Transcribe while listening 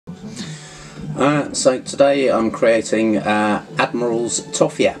So today I'm creating Admiral's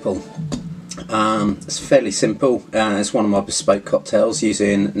Toffee apple. It's fairly simple. It's one of my bespoke cocktails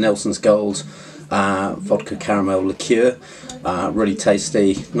using Nelson's Gold vodka caramel liqueur. Really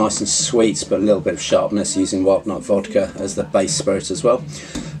tasty, nice and sweet, but a little bit of sharpness, using wild nut vodka as the base spirit as well.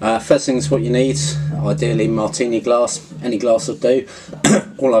 First thing is what you need, ideally martini glass, any glass will do.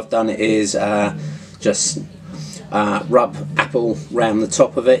 All I've done is just rub apple round the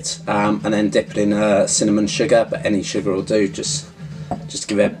top of it and then dip it in cinnamon sugar, but any sugar will do, just to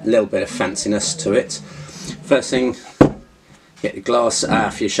give it a little bit of fanciness to it. First thing, get your glass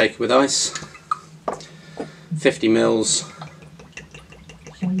for your shaker with ice, 50 ml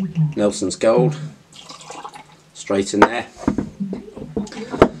Nelson's Gold, straight in there.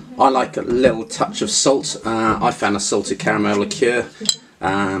 I like a little touch of salt. I found a salted caramel liqueur,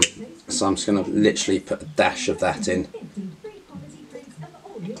 so I'm just going to literally put a dash of that in,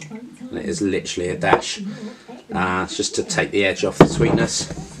 and it is literally a dash, just to take the edge off the sweetness.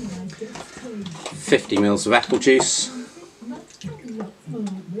 50 ml of apple juice,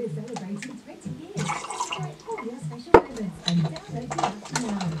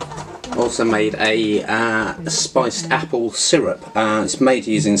 also made a spiced apple syrup. It's made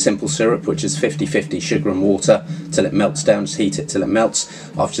using simple syrup, which is 50-50 sugar and water till it melts down. Just heat it till it melts.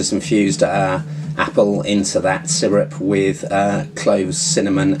 I've just infused apple into that syrup with cloves,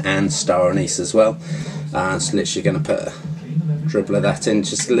 cinnamon and star anise as well. So literally going to put a dribble of that in,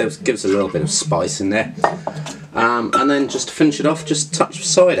 just gives a little bit of spice in there. And then just to finish it off, just a touch of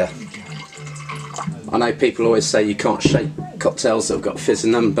cider. I know people always say you can't shake cocktails that have got fizz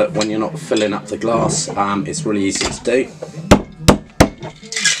in them, but when you're not filling up the glass, it's really easy to do.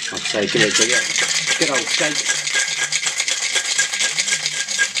 I'd say give it a good old shake.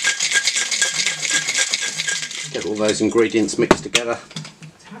 Get all those ingredients mixed together.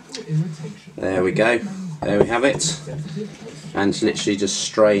 There we go. There we have it. And literally just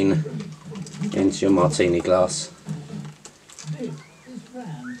strain into your martini glass.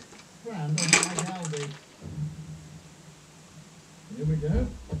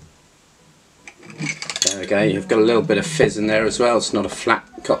 There we go, you've got a little bit of fizz in there as well, it's not a flat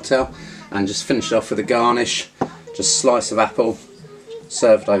cocktail. And just finish off with a garnish, just slice of apple,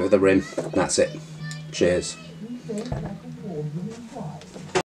 served over the rim, and that's it. Cheers.